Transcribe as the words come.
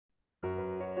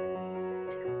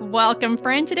Welcome,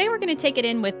 friend. Today we're going to take it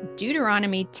in with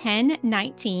Deuteronomy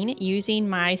 10:19 using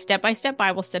my step-by-step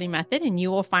Bible study method, and you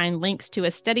will find links to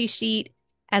a study sheet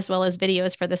as well as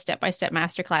videos for the step-by-step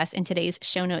masterclass in today's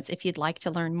show notes if you'd like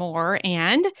to learn more.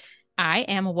 And I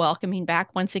am welcoming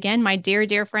back once again my dear,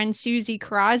 dear friend Susie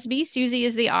Crosby. Susie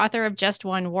is the author of Just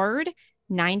One Word,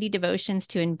 90 Devotions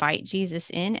to Invite Jesus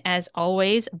In. As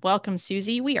always, welcome,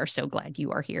 Susie. We are so glad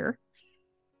you are here.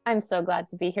 I'm so glad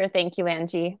to be here. Thank you,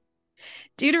 Angie.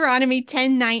 Deuteronomy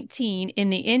 10:19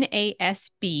 in the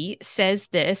NASB says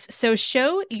this, "So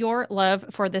show your love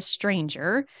for the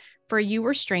stranger, for you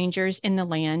were strangers in the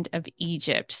land of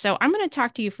Egypt." So I'm going to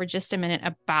talk to you for just a minute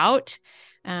about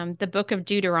the book of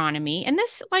Deuteronomy. And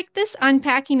this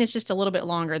unpacking is just a little bit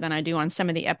longer than I do on some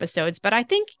of the episodes, but I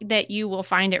think that you will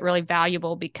find it really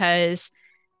valuable because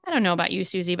I don't know about you,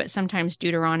 Susie, but sometimes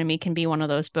Deuteronomy can be one of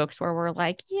those books where we're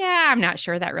like, yeah, I'm not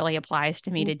sure that really applies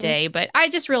to me Mhm. today. But I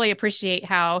just really appreciate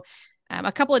how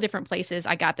a couple of different places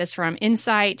I got this from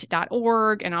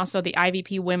insight.org and also the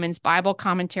IVP Women's Bible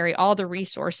Commentary. All the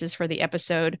resources for the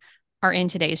episode are in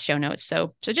today's show notes.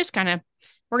 So just kind of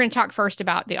we're going to talk first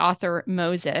about the author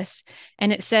Moses.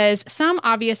 And it says some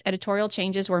obvious editorial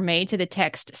changes were made to the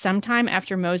text sometime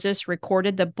after Moses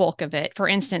recorded the bulk of it. For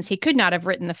instance, he could not have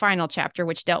written the final chapter,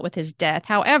 which dealt with his death.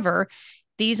 However,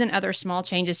 these and other small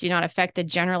changes do not affect the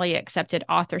generally accepted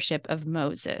authorship of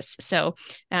Moses. So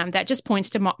that just points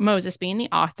to Moses being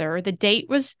the author. The date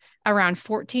was around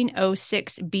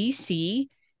 1406 BC.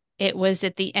 It was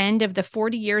at the end of the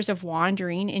 40 years of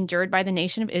wandering endured by the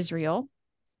nation of Israel.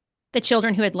 The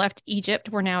children who had left Egypt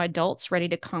were now adults ready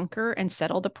to conquer and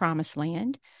settle the promised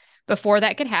land. Before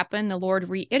that could happen, the Lord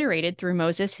reiterated through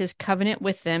Moses his covenant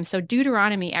with them. So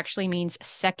Deuteronomy actually means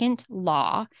second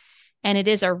law, and it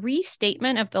is a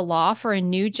restatement of the law for a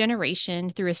new generation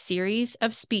through a series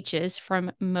of speeches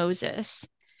from Moses.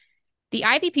 The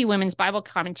IVP Women's Bible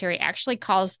Commentary actually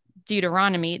calls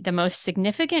Deuteronomy the most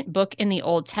significant book in the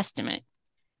Old Testament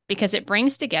because it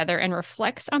brings together and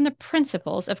reflects on the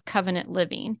principles of covenant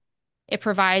living. It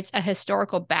provides a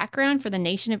historical background for the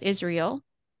nation of Israel.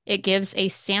 It gives a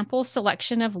sample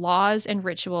selection of laws and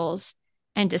rituals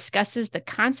and discusses the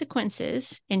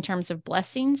consequences in terms of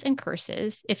blessings and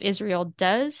curses if Israel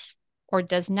does or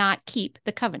does not keep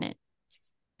the covenant.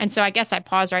 And so I guess I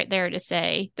pause right there to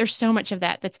say there's so much of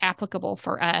that that's applicable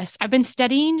for us. I've been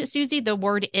studying, Susie, the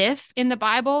word if in the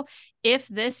Bible, if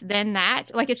this, then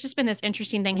that. Like it's just been this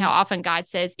interesting thing how often God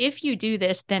says, if you do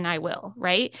this, then I will,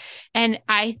 right? And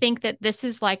I think that this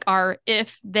is like our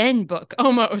if then book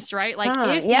almost, right? Like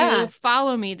if you Yeah.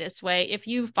 follow me this way, if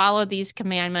you follow these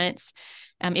commandments,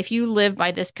 if you live by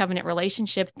this covenant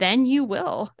relationship, then you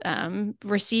will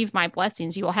receive my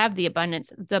blessings. You will have the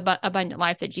abundance, the abundant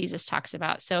life that Jesus talks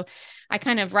about. So I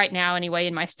kind of right now, anyway,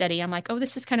 in my study, I'm like, oh,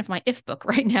 this is kind of my if book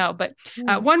right now. But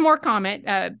Mm. one more comment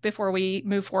before we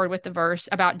move forward with the verse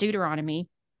about Deuteronomy.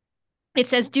 It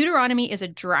says Deuteronomy is a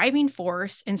driving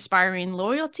force inspiring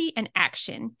loyalty and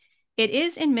action. It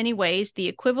is in many ways the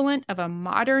equivalent of a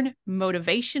modern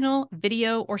motivational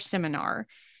video or seminar.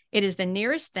 It is the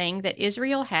nearest thing that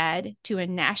Israel had to a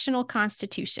national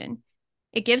constitution.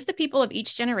 It gives the people of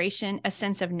each generation a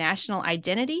sense of national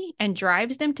identity and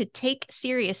drives them to take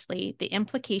seriously the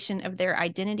implication of their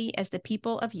identity as the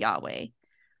people of Yahweh.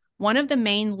 One of the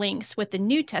main links with the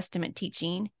New Testament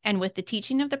teaching and with the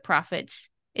teaching of the prophets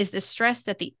is the stress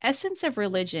that the essence of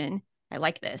religion, I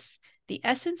like this, the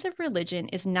essence of religion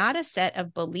is not a set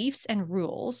of beliefs and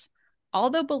rules,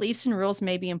 although beliefs and rules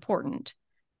may be important,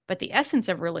 but the essence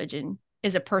of religion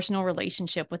is a personal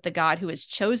relationship with the God who has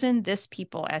chosen this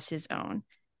people as his own.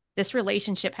 This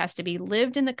relationship has to be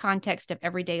lived in the context of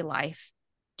everyday life.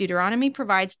 Deuteronomy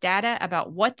provides data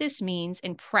about what this means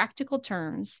in practical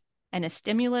terms and a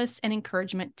stimulus and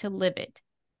encouragement to live it.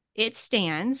 It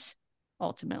stands,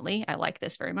 ultimately, I like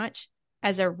this very much,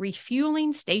 as a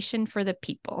refueling station for the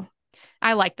people.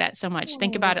 I like that so much.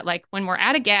 Think about Oh. it like when we're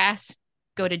out of gas,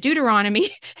 go to Deuteronomy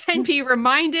and be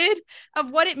reminded of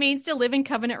what it means to live in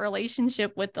covenant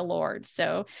relationship with the Lord.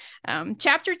 So,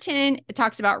 chapter 10 it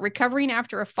talks about recovering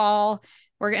after a fall.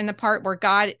 We're in the part where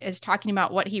God is talking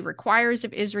about what he requires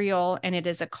of Israel, and it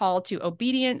is a call to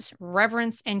obedience,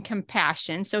 reverence, and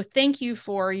compassion. So, thank you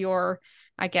for your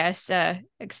I guess,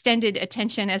 extended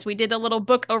attention as we did a little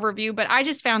book overview, but I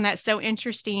just found that so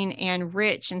interesting and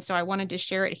rich. And so I wanted to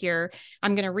share it here.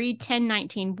 I'm going to read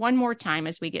 10:19 one more time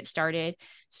as we get started.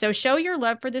 So show your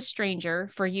love for the stranger,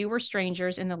 for you were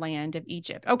strangers in the land of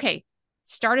Egypt. Okay,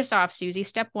 start us off, Susie.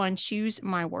 Step one, choose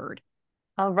my word.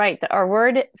 All right. Our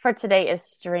word for today is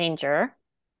stranger,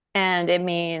 and it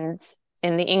means,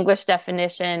 in the English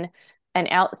definition, an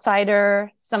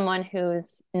outsider, someone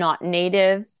who's not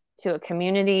native, to a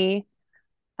community,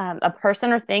 a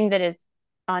person or thing that is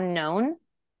unknown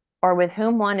or with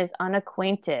whom one is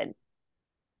unacquainted.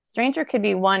 Stranger could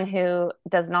be one who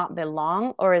does not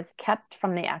belong or is kept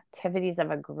from the activities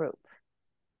of a group.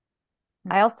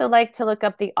 I also like to look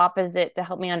up the opposite to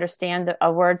help me understand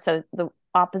a word. So the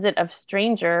opposite of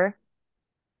stranger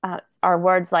are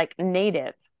words like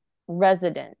native,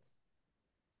 resident,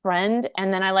 friend,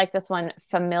 and then I like this one,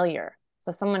 familiar.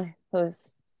 So someone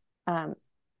who's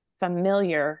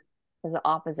familiar is the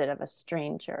opposite of a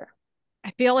stranger.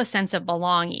 I feel a sense of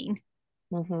belonging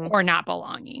Mm-hmm. or not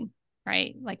belonging,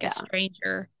 right? Like a Yeah.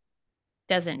 stranger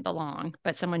doesn't belong,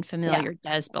 but someone Yeah. familiar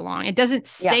does belong. It doesn't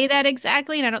Yeah. say that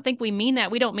exactly, and I don't think we mean that.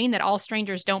 We don't mean that all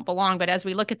strangers don't belong, but as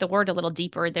we look at the word a little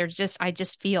deeper, I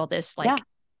just feel this Yeah. like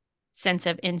sense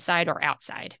of inside or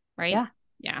outside, right? Yeah.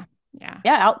 Yeah. Yeah.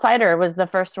 Yeah. Outsider was the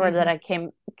first word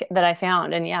Mhm. that I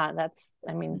found. And yeah,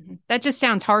 I mean, Mhm. That just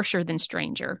sounds harsher than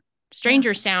stranger. yeah.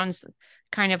 Stranger sounds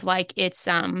kind of like it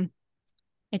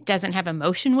doesn't have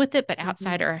emotion with it, but Mm-hmm.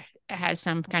 outsider has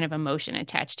some kind of emotion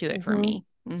attached to it for Mm-hmm. me.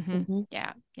 Mm-hmm.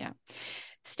 Yeah, yeah.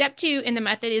 Step 2 in the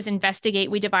method is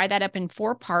investigate. We divide that up in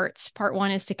 4 parts. Part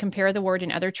 1 is to compare the word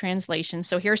in other translations.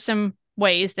 So here's some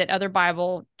ways that other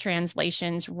Bible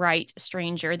translations write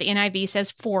stranger. The NIV says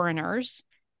foreigners,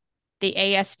 the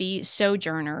ASV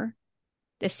sojourner,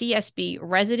 the CSB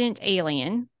resident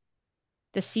alien,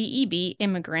 the CEB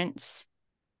immigrants,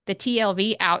 the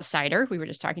TLV outsider. We were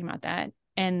just talking about that,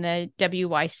 and the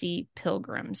WYC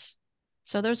pilgrims.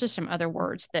 So those are some other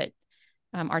words that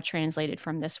are translated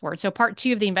from this word. So part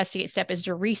 2 of the investigate step is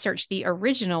to research the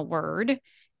original word.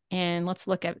 And let's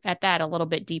look at that a little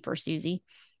bit deeper, Susie.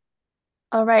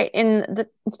 All right. In the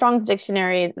Strong's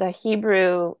Dictionary, the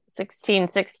Hebrew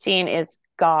 1616 is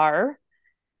gar,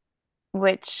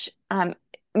 which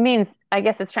means, I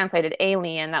guess it's translated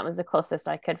alien. That was the closest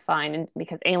I could find, and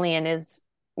because alien is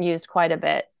used quite a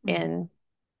bit Mm-hmm. in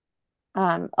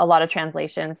a lot of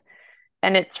translations.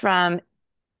 And it's from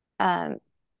um,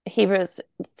 Hebrews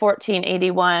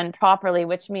 1481 properly,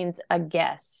 which means a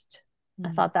guest. I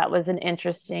Mm-hmm. thought that was an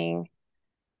interesting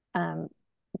um,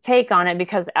 take on it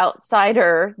because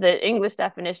outsider, the English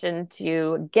definition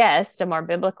to guest, a more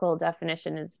biblical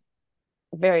definition, is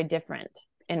very different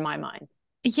in my mind.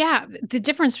 Yeah, the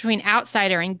difference between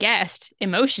outsider and guest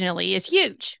emotionally is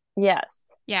huge.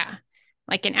 Yes. Yeah.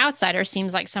 Like an outsider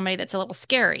seems like somebody that's a little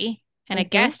scary, and a Mm-hmm.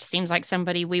 guest seems like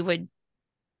somebody we would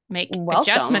make Welcome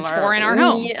adjustments for or in our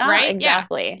home, yeah, right? Yeah.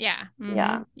 exactly. Yeah.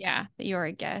 Yeah. Yeah. That you're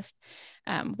a guest.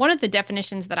 One of the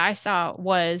definitions that I saw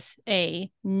was a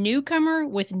newcomer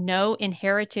with no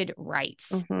inherited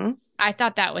rights. Mm-hmm. I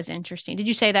thought that was interesting. Did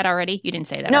you say that already? You didn't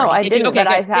say that No, already, I did you? didn't, Okay, but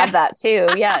I good. Yeah. had that too.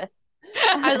 Yes.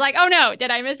 I was like, oh no, did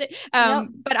I miss it? Nope.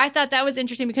 But I thought that was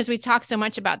interesting because we talk so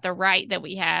much about the right that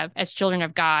we have as children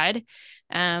of God,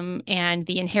 and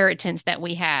the inheritance that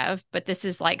we have. But this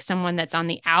is like someone that's on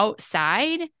the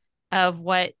outside of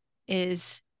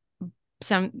is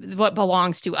what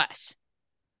belongs to us,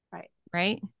 Right.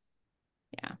 right?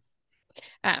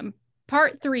 Yeah.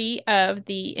 Part 3 of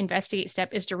the investigate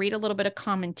step is to read a little bit of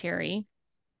commentary.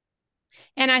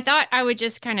 And I thought I would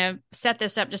just kind of set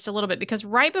this up just a little bit because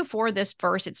right before this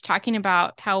verse, it's talking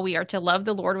about how we are to love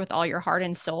the Lord with all your heart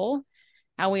and soul,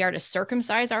 how we are to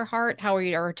circumcise our heart, how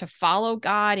we are to follow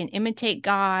God and imitate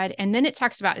God. And then it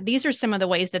talks about these are some of the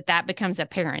ways that becomes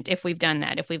apparent if we've done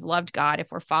that, if we've loved God, if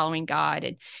we're following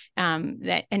God.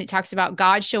 And it talks about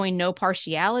God showing no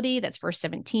partiality. That's verse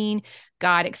 17.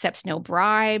 God accepts no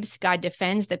bribes. God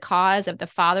defends the cause of the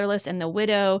fatherless and the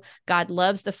widow. God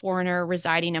loves the foreigner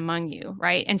residing among you,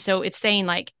 right? And so it's saying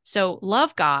like, so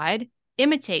love God,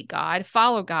 imitate God,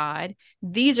 follow God.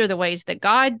 These are the ways that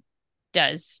God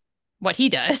does what he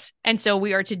does. And so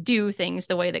we are to do things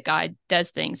the way that God does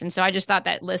things. And so I just thought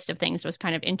that list of things was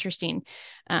kind of interesting.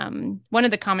 One of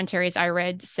the commentaries I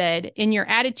read said, in your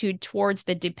attitude towards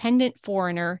the dependent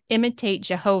foreigner, imitate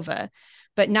Jehovah,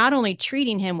 but not only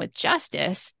treating him with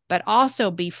justice, but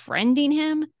also befriending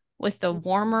him with the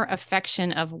warmer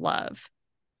affection of love.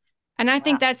 And I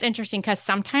think Wow. that's interesting because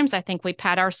sometimes I think we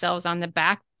pat ourselves on the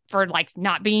back for like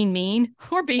not being mean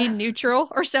or being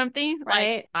neutral or something. Like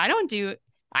Right. I don't do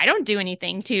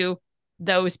anything to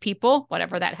those people,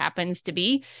 whatever that happens to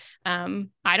be.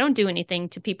 I don't do anything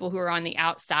to people who are on the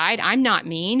outside. I'm not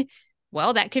mean.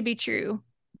 Well, that could be true,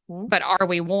 Mm-hmm. but are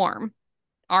we warm?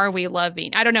 Are we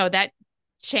loving? I don't know. That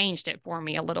changed it for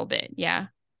me a little bit. Yeah.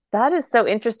 That is so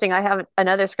interesting. I have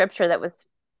another scripture that was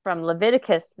from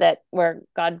Leviticus that where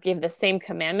God gave the same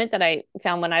commandment that I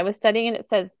found when I was studying, and it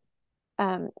says,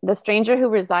 the stranger who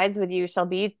resides with you shall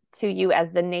be to you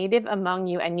as the native among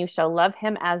you, and you shall love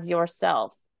him as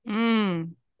yourself.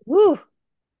 Mm. Woo!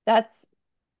 That's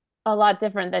a lot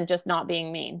different than just not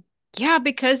being mean. Yeah,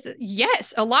 because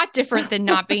yes, a lot different than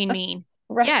not being mean.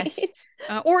 Right. Yes.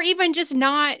 Or even just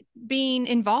not being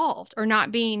involved or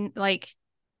not being like,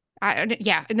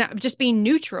 yeah, not just being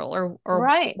neutral or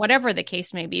Right. whatever the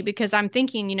case may be. Because I'm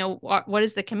thinking, what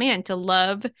is the command? To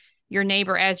love your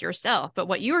neighbor as yourself. But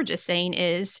what you were just saying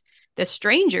is the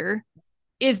stranger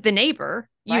is the neighbor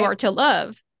you Right. are to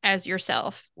love as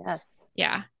yourself. Yes.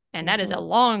 Yeah. And that is Hmm. a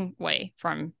long way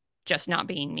from just not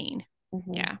being mean.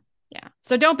 Hmm. Yeah. Yeah.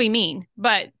 So don't be mean,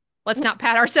 but let's not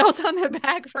pat ourselves on the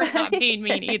back for not Right. being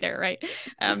mean either, right?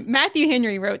 Matthew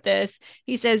Henry wrote this.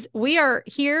 He says, "We are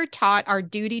here taught our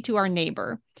duty to our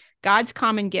neighbor. God's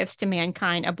common gifts to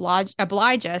mankind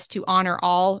oblige us to honor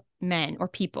all men or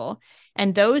people.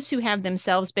 And those who have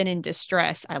themselves been in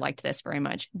distress," I liked this very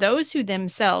much, "those who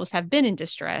themselves have been in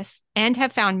distress and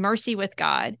have found mercy with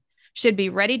God should be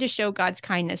ready to show God's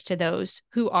kindness to those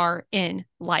who are in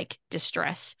like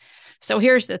distress." So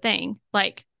here's the thing,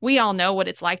 like, we all know what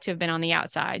it's like to have been on the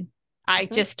outside. I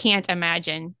Hmm. just can't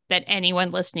imagine that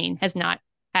anyone listening has not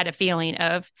had a feeling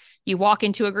of you walk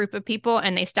into a group of people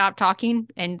and they stop talking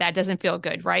and that doesn't feel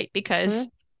good, right? Because Hmm.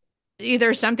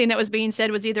 either something that was being said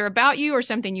was either about you or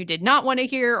something you did not want to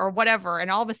hear or whatever.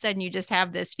 And all of a sudden you just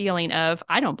have this feeling of,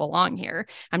 I don't belong here.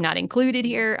 I'm not included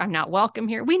here. I'm not welcome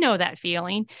here. We know that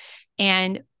feeling.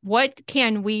 And what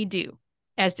can we do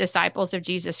as disciples of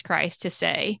Jesus Christ to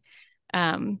say,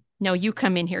 no, you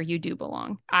come in here, you do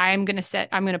belong. I'm going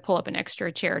to pull up an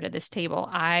extra chair to this table.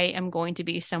 I am going to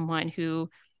be someone who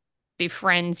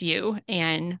befriends you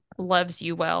and loves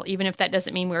you well, even if that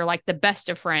doesn't mean we're like the best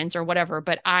of friends or whatever,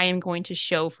 but I am going to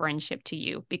show friendship to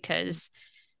you because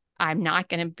I'm not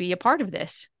going to be a part of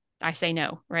this. I say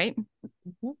no, right?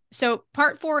 Hmm. So,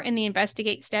 part 4 in the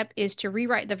investigate step is to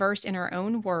rewrite the verse in our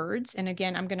own words. And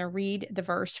again, I'm going to read the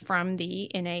verse from the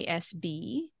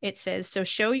NASB. It says, "So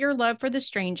show your love for the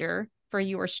stranger, for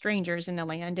you are strangers in the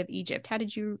land of Egypt." How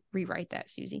did you rewrite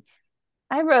that, Susie?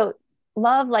 I wrote,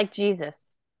 love like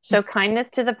Jesus. Show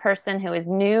kindness to the person who is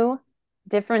new,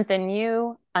 different than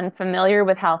you, unfamiliar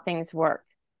with how things work.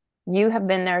 You have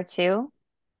been there too.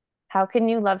 How can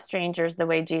you love strangers the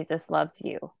way Jesus loves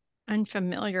you?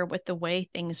 Unfamiliar with the way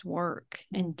things work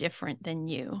Mm. and different than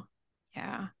you.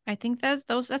 Yeah. I think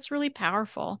that's really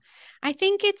powerful. I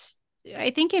think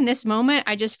in this moment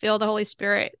I just feel the Holy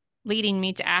Spirit leading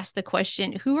me to ask the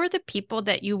question, who are the people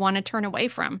that you want to turn away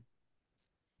from?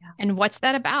 Yeah. And what's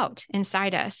that about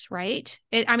inside us, right?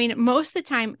 I mean, most of the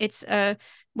time it's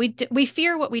we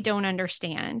fear what we don't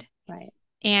understand. Right.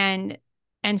 And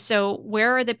so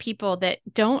where are the people that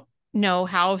don't know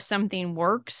how something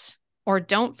works or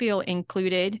don't feel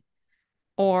included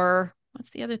or what's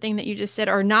the other thing that you just said,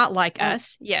 or not like Uh,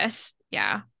 us? Yes.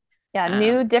 Yeah. yeah.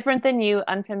 New, Um, different than you,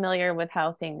 unfamiliar with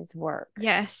how things work.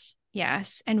 yes.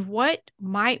 Yes. And what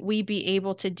might we be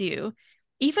able to do,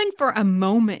 even for a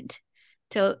moment,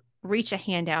 to reach a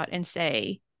hand out and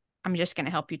say, I'm just going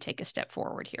to help you take a step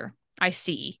forward here. I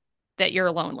see that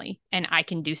you're lonely and I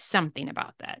can do something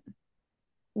about that.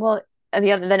 Well,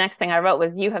 the next thing I wrote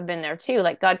was, you have been there too.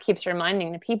 Like God keeps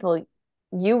reminding the people,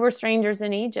 you were strangers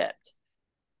in Egypt.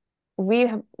 We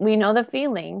know the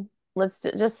feeling. Let's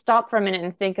just stop for a minute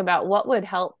and think about what would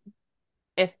help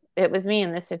if it was me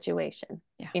in this situation.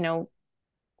 Yeah. You know,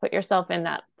 put yourself in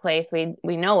that place.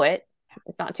 We know it.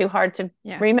 It's not too hard to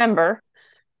Yeah. remember.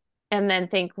 And then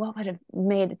think, what would have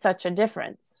made such a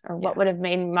difference? Or what Yeah. would have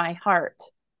made my heart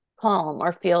calm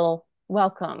or feel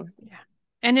welcome? Yeah.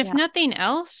 And if Yeah. nothing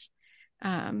else,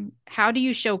 how do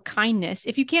you show kindness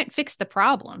if you can't fix the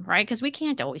problem, right? Because we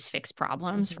can't always fix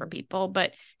problems for Hmm. people,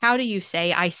 but how do you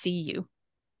say, I see you?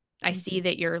 I see Hmm.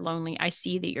 that you're lonely. I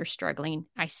see that you're struggling.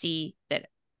 I see that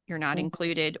you're not Hmm.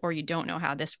 included or you don't know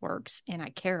how this works. And I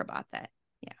care about that.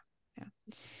 Yeah.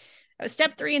 Yeah.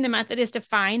 Step 3 in the method is to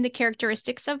find the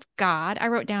characteristics of God. I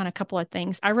wrote down a couple of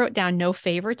things. I wrote down no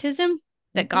favoritism,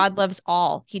 that Hmm. God loves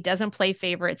all. He doesn't play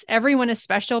favorites. Everyone is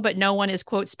special, but no one is,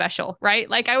 quote, special, right?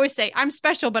 Like I always say, I'm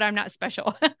special, but I'm not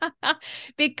special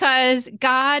because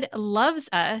God loves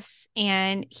us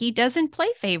and he doesn't play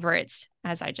favorites,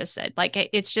 as I just said. Like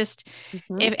it's just,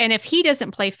 Hmm. if he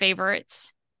doesn't play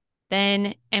favorites,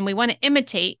 then, and we want to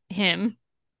imitate him,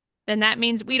 then that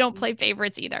means we don't play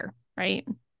favorites either, right?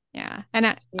 Yeah. And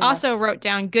I also Yes. wrote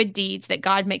down good deeds that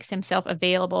God makes himself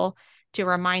available to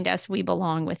remind us we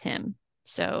belong with him.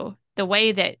 So the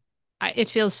way that it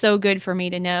feels so good for me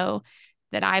to know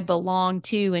that I belong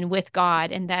to and with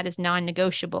God, and that is non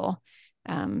negotiable.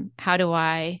 How do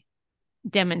I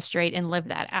demonstrate and live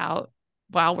that out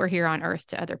while we're here on earth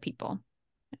to other people?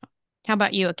 How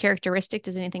about you? A characteristic?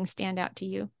 Does anything stand out to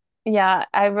you? Yeah,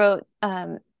 I wrote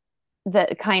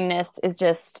that kindness is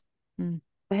just Mm,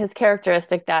 his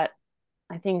characteristic that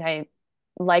I think I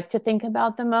like to think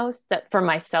about the most, that for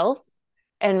myself,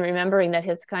 and remembering that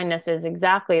his kindness is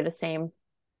exactly the same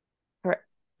for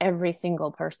every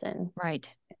single person.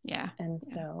 right. Yeah. And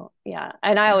Yeah. so, yeah.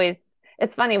 And I Yeah. always,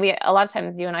 it's funny, we a lot of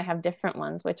times you and I have different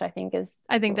ones, which I think is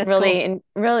I think that's cool. really,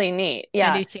 really neat. I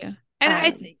Yeah. do too. And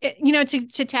Um,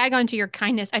 to tag on to your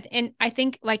kindness, and I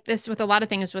think like this with a lot of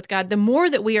things with God, the more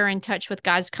that we are in touch with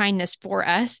God's kindness for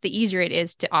us, the easier it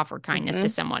is to offer kindness to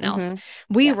mhm, someone else. mhm.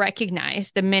 We Yeah.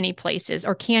 recognize the many places,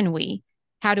 or can we?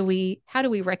 How do we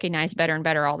recognize better and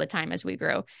better all the time as we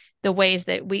grow? The ways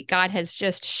that God has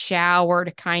just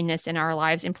showered kindness in our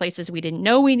lives in places we didn't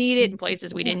know we needed, in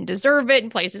places we Yeah. didn't deserve it, in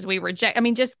places we reject. I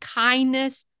mean, just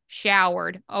kindness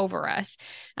showered over us.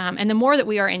 And the more that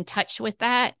we are in touch with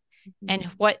that, and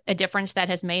Mhm. what a difference that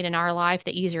has made in our life,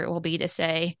 the easier it will be to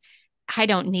say, I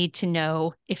don't need to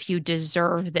know if you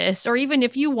deserve this or even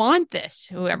if you want this,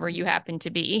 whoever you happen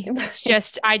to be. It's Right.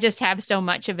 just, I just have so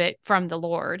much of it from the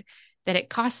Lord that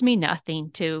it costs me nothing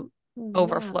to Yeah.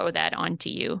 overflow that onto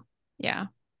you. Yeah.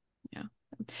 Yeah.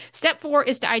 Step 4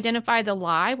 is to identify the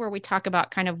lie, where we talk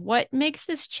about kind of what makes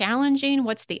this challenging,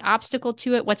 what's the obstacle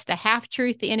to it, what's the half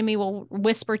truth the enemy will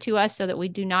whisper to us so that we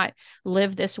do not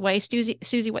live this way.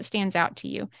 Susie, what stands out to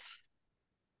you?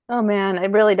 Oh man, I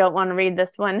really don't want to read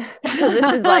this one because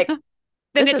Then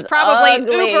this it's is probably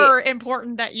uber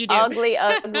important that you do. ugly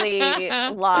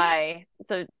lie.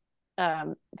 So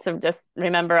just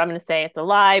remember, I'm going to say it's a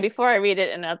lie before I read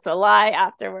it, and it's a lie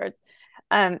afterwards.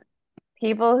 Um,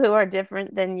 People who are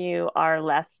different than you are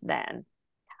less than.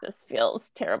 Just feels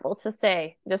terrible to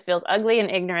say. Just feels ugly and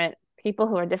ignorant. People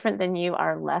who are different than you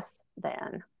are less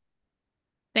than.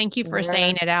 Thank you for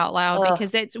saying We're, it out loud, ugh,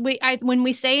 because when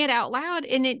we say it out loud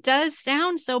and it does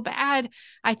sound so bad,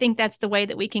 I think that's the way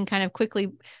that we can kind of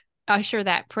quickly usher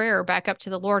that prayer back up to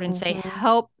the Lord and say, mhm,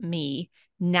 help me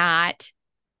not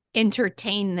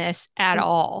entertain this at mm,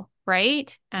 all,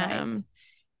 right? right.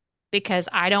 Because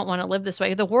I don't want to live this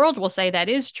way. The world will say that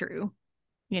is true.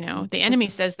 The enemy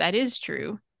Mhm. says that is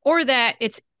true, or that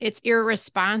it's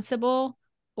irresponsible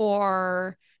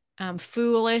or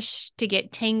foolish to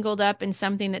get tangled up in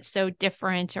something that's so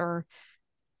different. Or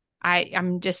I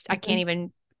can't Mhm.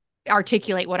 even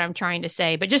articulate what I'm trying to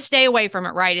say, but just stay away from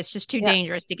it, right? It's just too Yeah.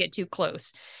 dangerous to get too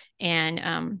close.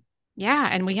 And yeah,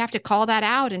 and we have to call that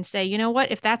out and say, you know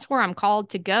what, if that's where I'm called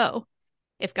to go,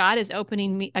 if God is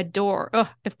opening me a door,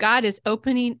 if God is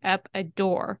opening up a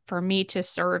door for me to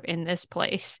serve in this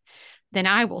place, then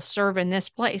I will serve in this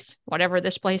place, whatever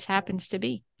this place happens to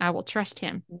be. I will trust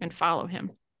him and follow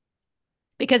him.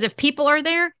 Because if people are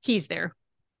there, he's there.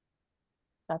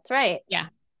 That's right. Yeah.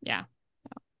 Yeah.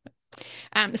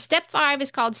 Step 5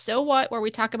 is called So What, where we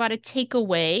talk about a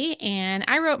takeaway. And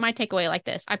I wrote my takeaway like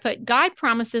this: I put, God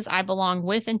promises I belong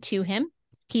with and to him.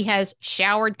 He has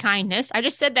showered kindness. I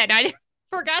just said that. I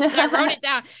forgot that I wrote it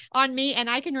down on me, and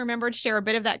I can remember to share a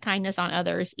bit of that kindness on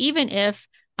others. Even if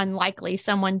unlikely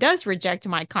someone does reject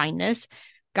my kindness,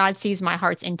 God sees my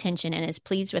heart's intention and is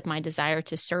pleased with my desire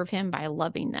to serve him by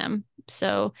loving them.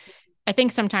 So I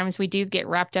think sometimes we do get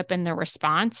wrapped up in the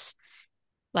response.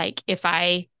 Like if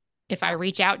I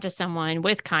reach out to someone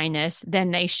with kindness,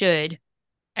 then they should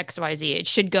XYZ. It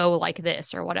should go like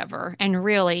this or whatever. And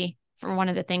really, for one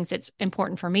of the things that's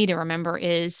important for me to remember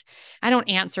is I don't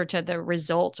answer to the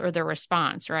results or the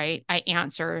response, right? I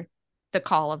answer the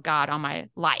call of God on my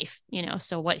life.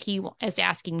 So what he is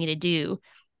asking me to do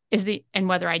and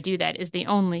whether I do that is the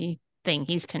only thing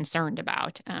he's concerned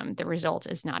about. The result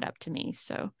is not up to me.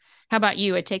 So how about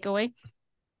you? A takeaway?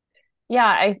 Yeah,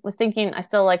 I was thinking I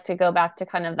still like to go back to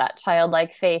kind of that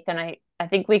childlike faith. And I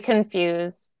think we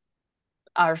confuse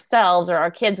ourselves or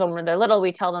our kids when they're little,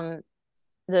 we tell them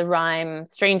the rhyme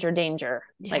stranger danger.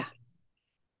 Yeah. Like,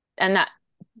 and that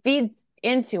feeds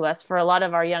into us for a lot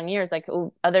of our young years. Like,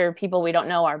 ooh, other people we don't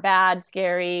know are bad,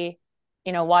 scary,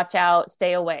 watch out,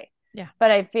 stay away. Yeah.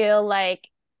 But I feel like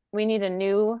we need a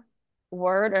new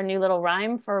word or new little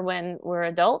rhyme for when we're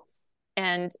adults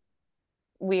and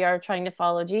we are trying to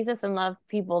follow Jesus and love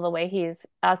people the way he's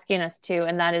asking us to.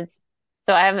 And that is,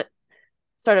 so I have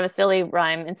sort of a silly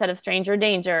rhyme. Instead of stranger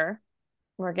danger,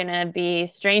 we're going to be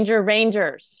stranger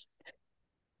rangers.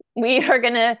 We are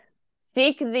going to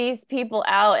seek these people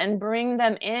out and bring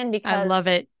them in I love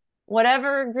because it.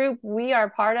 whatever group we are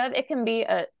part of, it can be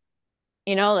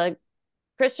the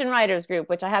Christian writers group,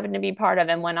 which I happen to be part of.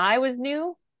 And when I was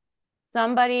new,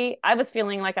 I was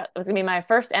feeling like it was going to be my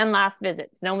first and last visit.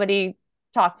 Nobody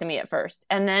talked to me at first.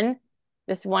 And then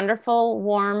this wonderful,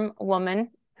 warm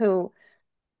woman who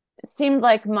seemed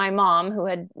like my mom, who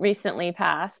had recently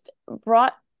passed,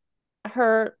 brought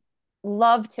her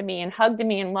loved me and hugged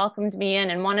me and welcomed me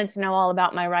in and wanted to know all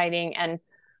about my writing and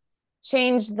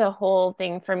changed the whole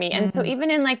thing for me. And so Mm.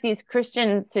 even in like these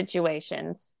Christian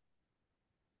situations,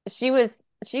 she was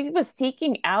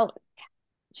seeking out.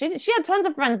 She had tons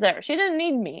of friends there. She didn't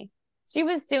need me. She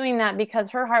was doing that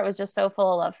because her heart was just so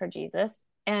full of love for Jesus,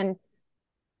 and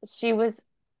she was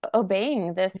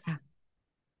obeying this Yeah.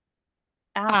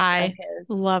 ask of I his.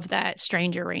 love that.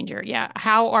 Stranger Ranger. Yeah.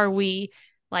 How are we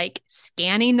like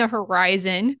scanning the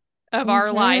horizon of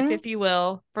our life, Mm-hmm. if you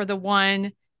will, for the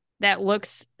one that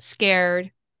looks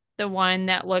scared, the one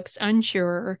that looks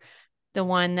unsure, the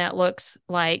one that looks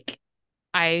like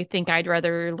I think I'd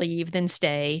rather leave than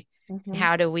stay. And Mm-hmm.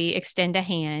 how do we extend a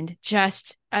hand?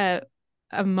 Just a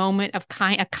moment of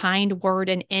a kind word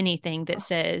and anything that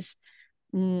says,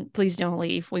 please don't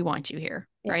leave. We want you here."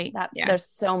 Yeah, Right? that Yeah. there's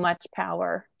so much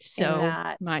power in So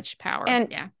that. much power.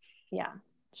 And Yeah. yeah,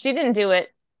 she didn't do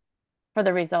it for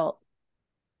the result.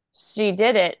 She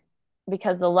did it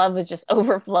because the love was just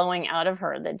overflowing out of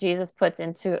her that Jesus puts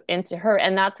into her,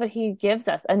 and that's what he gives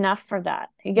us, enough for that.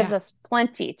 He gives Yeah. us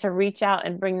plenty to reach out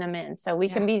and bring them in. So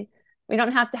Yeah. we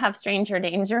don't have to have stranger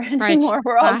danger Right. anymore.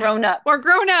 We're all grown up. We're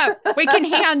grown up. We can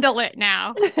handle it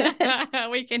now.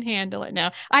 We can handle it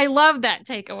now. I love that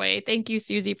takeaway. Thank you,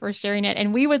 Susie, for sharing it.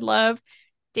 And we would love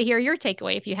to hear your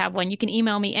takeaway if you have one. You can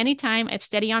email me anytime at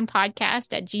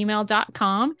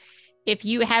steadyonpodcast@gmail.com. If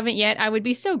you haven't yet, I would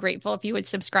be so grateful if you would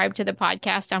subscribe to the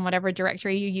podcast on whatever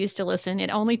directory you use to listen. It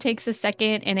only takes a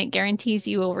second and it guarantees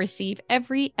you will receive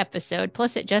every episode.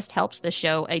 Plus, it just helps the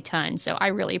show a ton. So I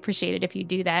really appreciate it if you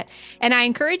do that. And I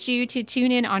encourage you to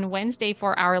tune in on Wednesday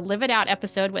for our Live It Out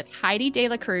episode with Heidi De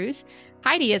La Cruz.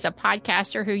 Heidi is a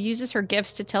podcaster who uses her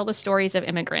gifts to tell the stories of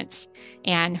immigrants,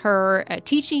 and her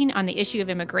teaching on the issue of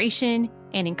immigration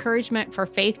and encouragement for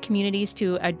faith communities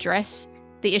to address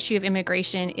the issue of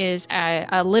immigration is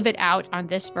a live it out on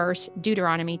this verse,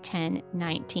 Deuteronomy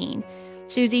 10:19.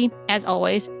 Susie, as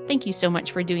always, thank you so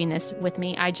much for doing this with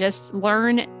me. I just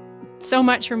learn so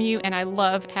much from you, and I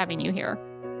love having you here.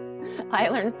 I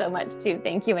learned so much too.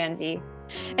 Thank you, Angie.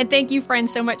 And thank you,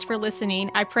 friends, so much for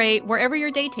listening. I pray wherever your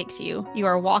day takes you, you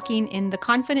are walking in the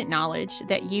confident knowledge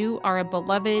that you are a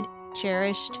beloved,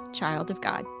 cherished child of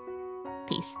God.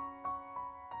 Peace.